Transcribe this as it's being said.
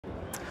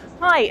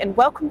Hi and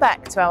welcome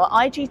back to our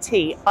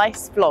IGT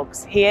ICE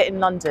vlogs here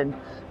in London.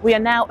 We are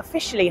now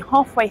officially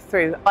halfway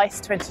through ICE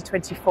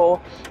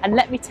 2024 and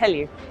let me tell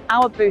you,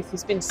 our booth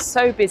has been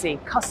so busy.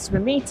 Customer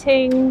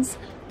meetings,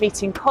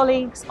 meeting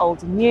colleagues,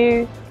 old and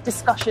new,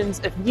 discussions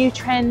of new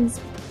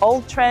trends,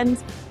 old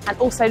trends, and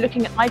also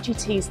looking at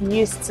IGT's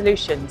newest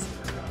solutions.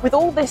 With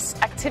all this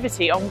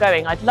activity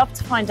ongoing, I'd love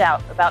to find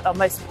out about our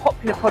most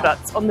popular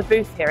products on the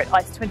booth here at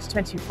ICE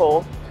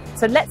 2024.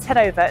 So let's head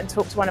over and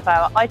talk to one of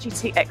our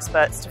IGT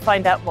experts to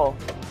find out more.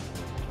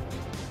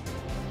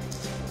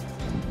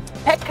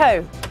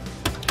 Petko.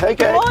 Hey,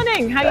 good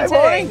morning, how are you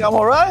doing? Morning. I'm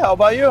all right, how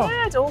about you?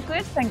 Good, all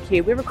good, thank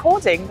you. We're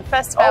recording the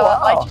first of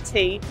our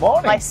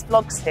IGT ICE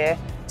vlogs here.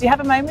 Do you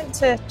have a moment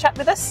to chat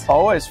with us?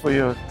 Always for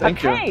you,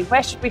 thank you. Okay,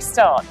 where should we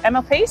start?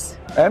 MLPs?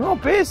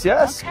 MLPs,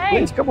 yes, okay.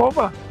 Please come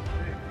over.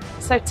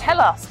 So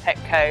tell us,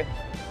 Petko,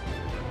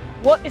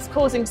 what is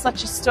causing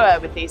such a stir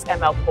with these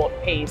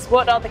MLPs?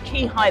 What are the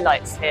key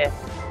highlights here?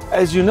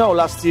 As you know,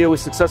 last year we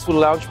successfully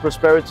launched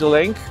Prosperity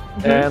Link,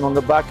 and on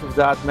the back of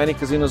that, many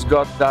casinos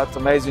got that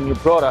amazing new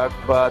product,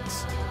 but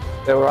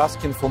they were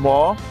asking for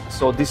more.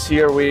 So this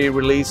year we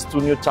released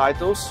two new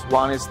titles.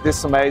 One is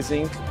this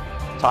amazing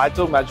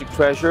title, Magic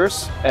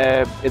Treasures.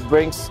 It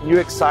brings new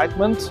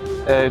excitement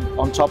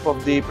on top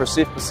of the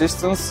perceived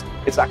persistence.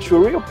 It's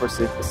actually real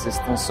perceived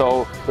persistence,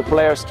 so the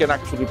players can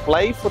actually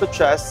play for the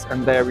chests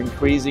and they're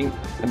increasing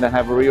and then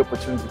have a real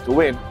opportunity to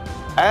win.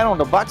 And on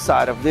the back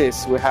side of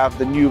this, we have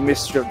the new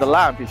Mystery of the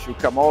Lamp. You should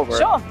come over.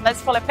 Sure,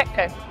 let's follow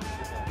Petko.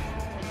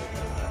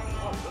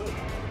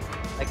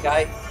 Hey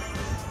guy.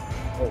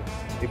 Oh,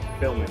 you're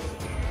filming.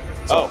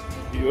 Oh,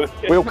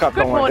 we'll cut.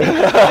 Good morning.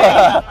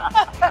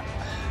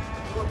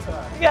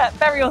 Yeah,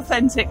 very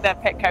authentic there,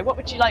 Petko. What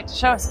would you like to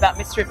show us about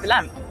Mystery of the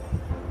Lamp?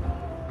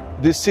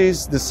 This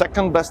is the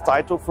second best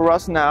title for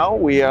us now.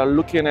 We are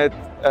looking at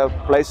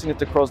placing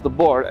it across the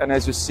board, and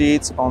as you see,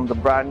 it's on the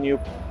brand new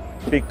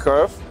peak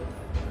curve.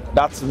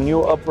 That's a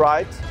new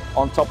upright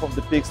on top of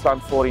the peak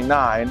stand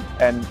 49,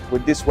 and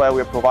with this way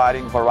we're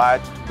providing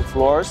variety to the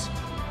floors.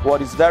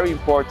 What is very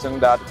important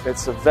that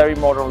it's a very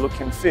modern look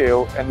and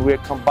feel, and we're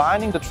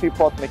combining the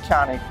three-pot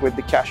mechanic with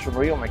the cash and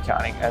reel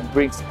mechanic and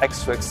brings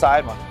extra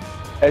excitement.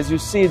 As you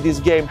see, this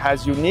game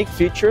has unique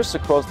features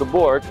across the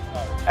board,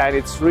 and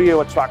it's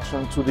real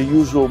attraction to the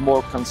usual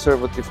more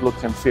conservative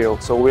look and feel.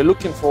 So we're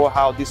looking for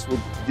how this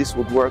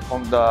would work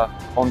on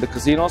the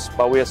casinos,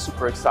 but we are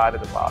super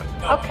excited about it.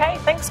 Okay,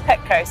 thanks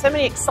Petko. So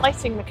many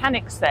exciting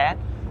mechanics there.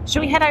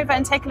 Should we head over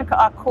and take a look at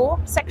our core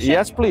section?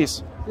 Yes,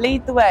 please.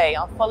 Lead the way,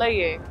 I'll follow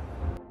you.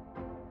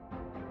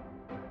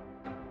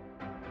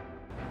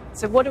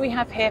 So what do we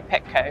have here,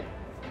 Petko?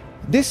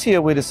 This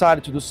year we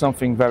decided to do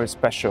something very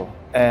special.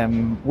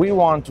 We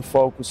want to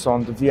focus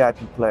on the VIP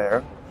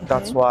player.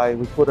 That's why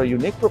we put a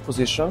unique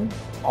proposition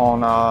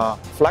on our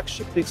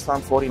flagship Peak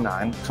Stand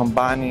 49,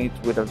 combining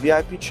it with a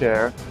VIP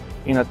chair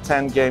in a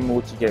 10-game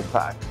multi-game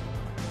pack.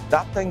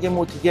 That 10-game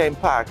multi-game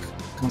pack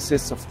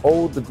consists of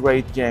all the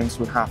great games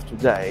we have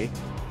today,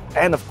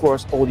 and of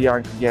course all the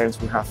anchor games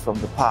we have from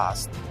the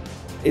past.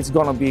 It's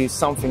going to be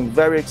something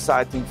very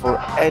exciting for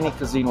any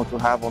casino to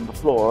have on the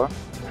floor,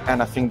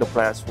 and I think the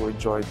players will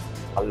enjoy it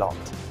a lot.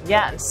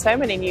 Yeah, and so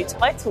many new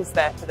titles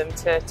there for them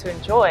to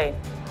enjoy.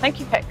 Thank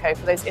you, Petko,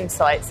 for those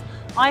insights.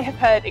 I have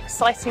heard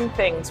exciting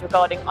things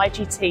regarding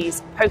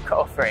IGT's poker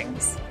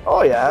offerings.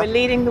 Oh yeah. We're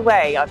leading the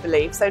way, I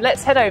believe. So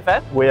let's head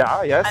over. We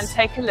are, yes. And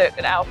take a look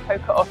at our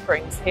poker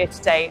offerings here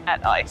today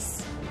at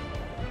ICE.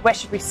 Where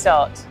should we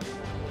start?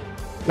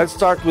 Let's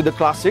start with the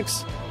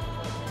classics.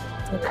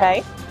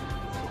 Okay.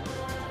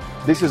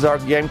 This is our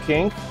Game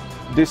King.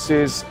 This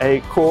is a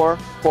core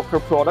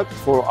poker product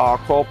for our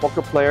core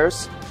poker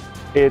players.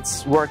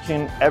 It's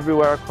working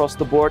everywhere across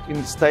the board in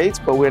the States,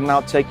 but we're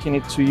now taking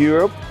it to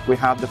Europe. We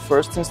have the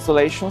first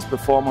installations.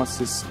 Performance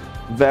is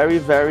very,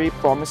 very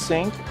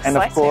promising. And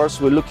of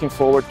course, we're looking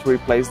forward to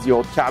replace the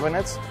old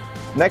cabinets.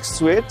 Next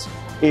to it,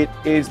 it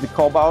is the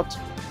Cobalt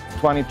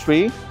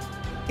 23.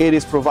 It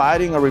is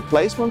providing a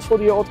replacement for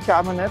the old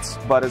cabinets,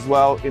 but as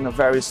well in a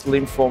very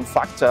slim form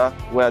factor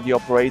where the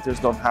operators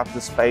don't have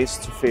the space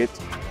to fit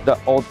the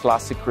old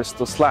classic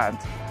crystal slant.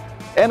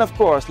 And of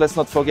course, let's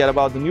not forget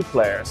about the new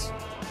players.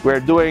 We're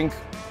doing,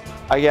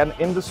 again,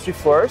 industry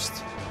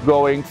first,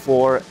 going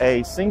for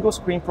a single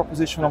screen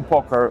proposition on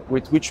poker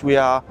with which we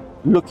are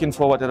looking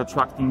forward at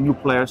attracting new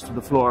players to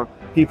the floor.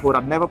 People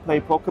that have never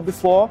played poker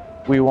before,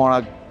 we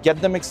want to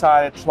get them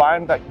excited, try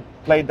and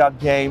play that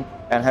game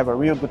and have a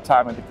real good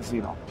time at the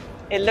casino.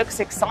 It looks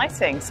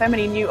exciting. So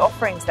many new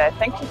offerings there.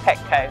 Thank you,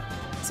 Petko.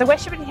 So where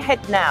should we head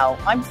now?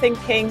 I'm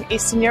thinking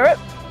Eastern Europe.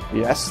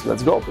 Yes,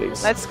 let's go,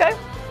 please. Let's go.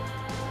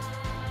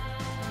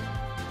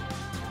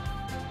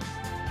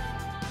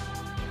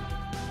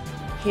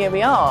 Here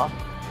we are.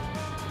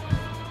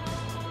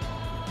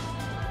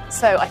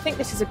 So I think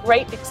this is a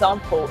great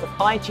example of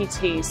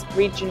IGT's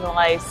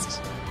regionalised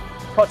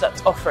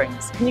product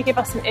offerings. Can you give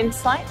us an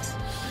insight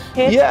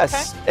here?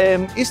 Yes,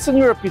 Eastern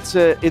Europe, it's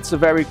a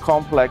very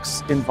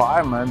complex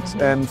environment,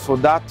 and for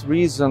that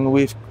reason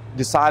we've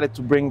decided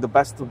to bring the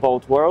best of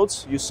both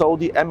worlds. You saw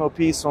the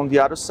MOPs on the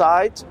other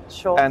side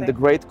and the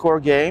great core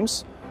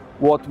games.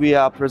 What we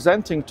are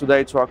presenting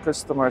today to our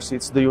customers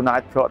is the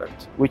Unite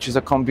product, which is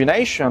a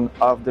combination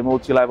of the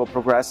multi-level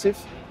progressive,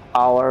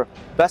 our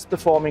best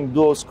performing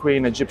dual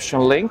screen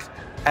Egyptian Link,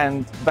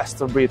 and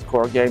best of breed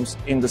core games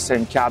in the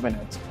same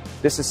cabinet.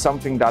 This is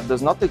something that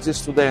does not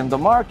exist today in the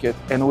market,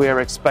 and we are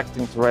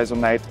expecting to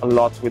resonate a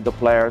lot with the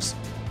players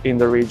in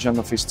the region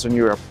of Eastern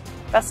Europe.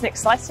 That's an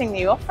exciting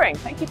new offering.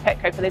 Thank you,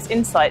 Petko, for those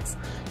insights.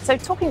 So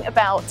talking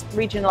about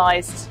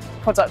regionalised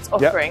product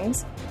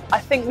offerings, I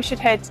think we should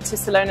head to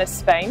Salona,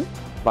 Spain.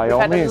 By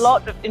all means. We've had a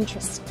lot of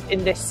interest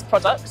in this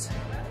product,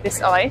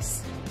 this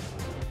ice.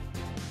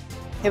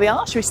 Here we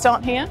are. Should we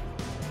start here?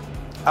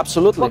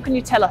 Absolutely. What can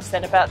you tell us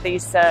then about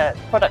these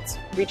products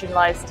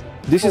regionalised?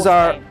 This is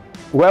our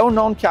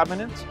well-known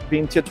cabinet,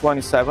 being Tier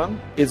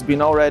 27. It's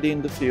been already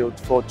in the field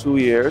for 2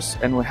 years,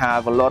 and we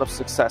have a lot of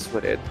success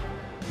with it.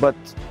 But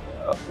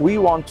we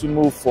want to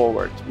move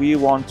forward. We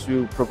want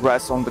to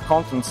progress on the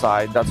content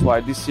side. That's why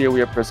this year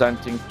we are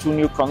presenting 2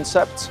 new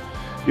concepts.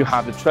 You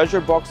have the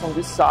treasure box on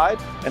this side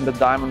and the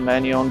diamond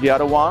menu on the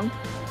other one.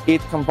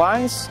 It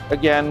combines,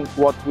 again,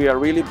 what we are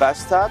really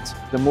best at,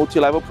 the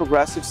multi-level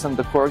progressives and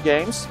the core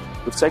games.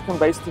 We've taken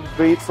best of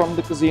breed from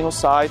the casino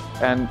side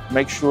and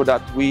make sure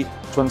that we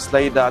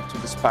translate that to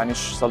the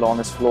Spanish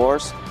salones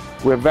floors.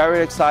 We're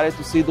very excited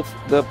to see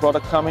the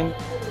product coming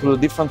through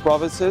the different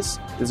provinces.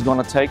 It's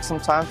going to take some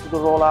time to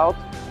roll out,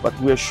 but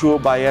we're sure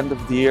by end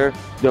of the year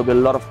there'll be a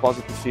lot of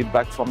positive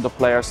feedback from the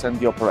players and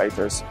the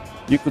operators.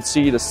 You could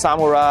see the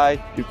Samurai,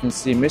 you can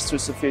see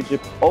Mistress of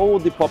Egypt, all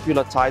the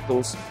popular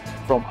titles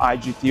from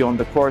IGT on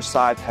the core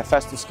side,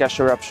 Hephaestus Cash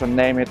Eruption,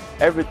 name it,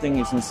 everything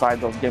is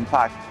inside those game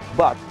pack,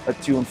 but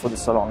attuned for the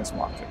salones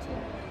market.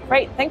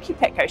 Great, thank you,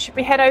 Petko. Should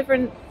we head over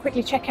and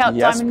quickly check out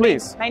Diamond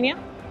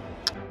Mania?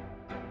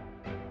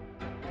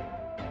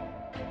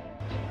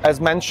 As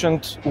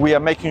mentioned, we are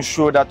making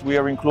sure that we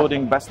are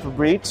including best of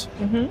breed.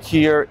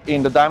 Here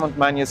in the Diamond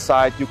Mania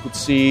side, you could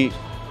see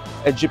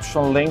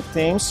Egyptian Link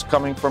teams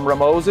coming from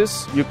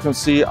Ramoses. You can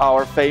see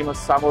our famous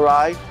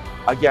Samurai,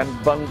 again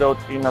bundled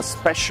in a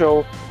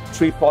special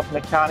 3-pot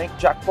mechanic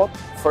jackpot,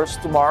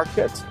 first to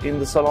market in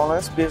the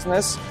salones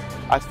business.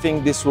 I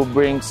think this will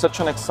bring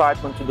such an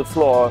excitement to the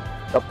floor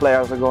that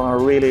players are going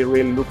to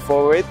really look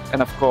forward,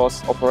 and of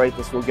course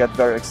operators will get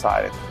very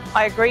excited.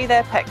 I agree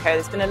there, Petko.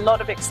 There's been a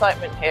lot of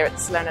excitement here at the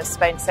Salona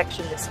Spain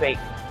section this week.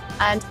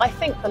 And I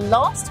think the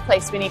last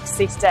place we need to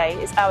see today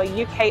is our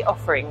UK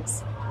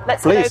offerings.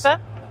 Let's head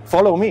over.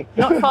 Follow me.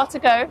 Not far to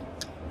go.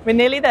 We're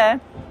nearly there.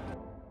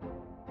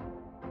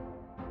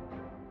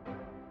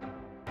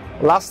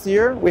 Last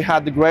year, we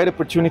had the great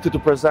opportunity to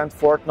present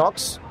Fort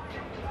Knox.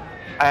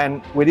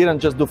 And we didn't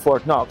just do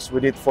Fort Knox, we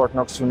did Fort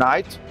Knox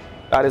Unite.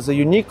 That is a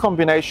unique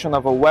combination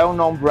of a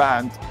well-known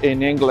brand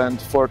in England,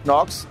 Fort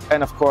Knox,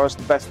 and of course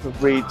the best of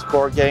breed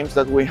core games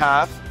that we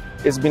have.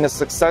 It's been a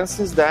success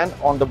since then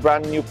on the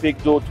brand new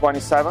Peak Duo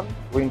 27.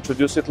 We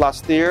introduced it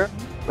last year.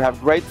 We have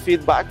great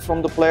feedback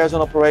from the players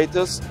and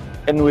operators,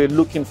 and we're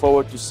looking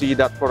forward to see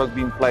that product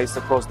being placed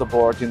across the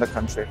board in the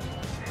country.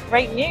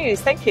 Great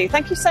news, thank you.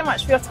 Thank you so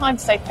much for your time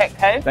today,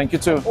 Petko. Thank you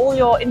too. All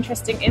your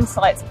interesting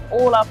insights,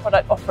 all our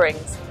product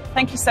offerings.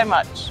 Thank you so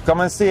much.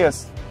 Come and see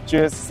us.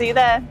 Cheers. See you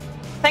there.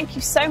 Thank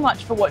you so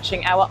much for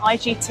watching our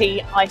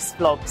IGT ICE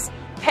vlogs.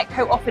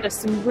 Petko offered us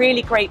some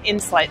really great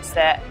insights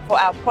there for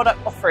our product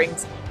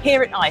offerings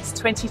here at ICE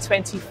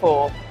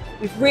 2024.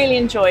 We've really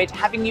enjoyed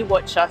having you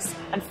watch us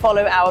and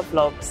follow our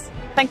vlogs.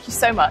 Thank you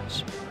so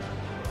much.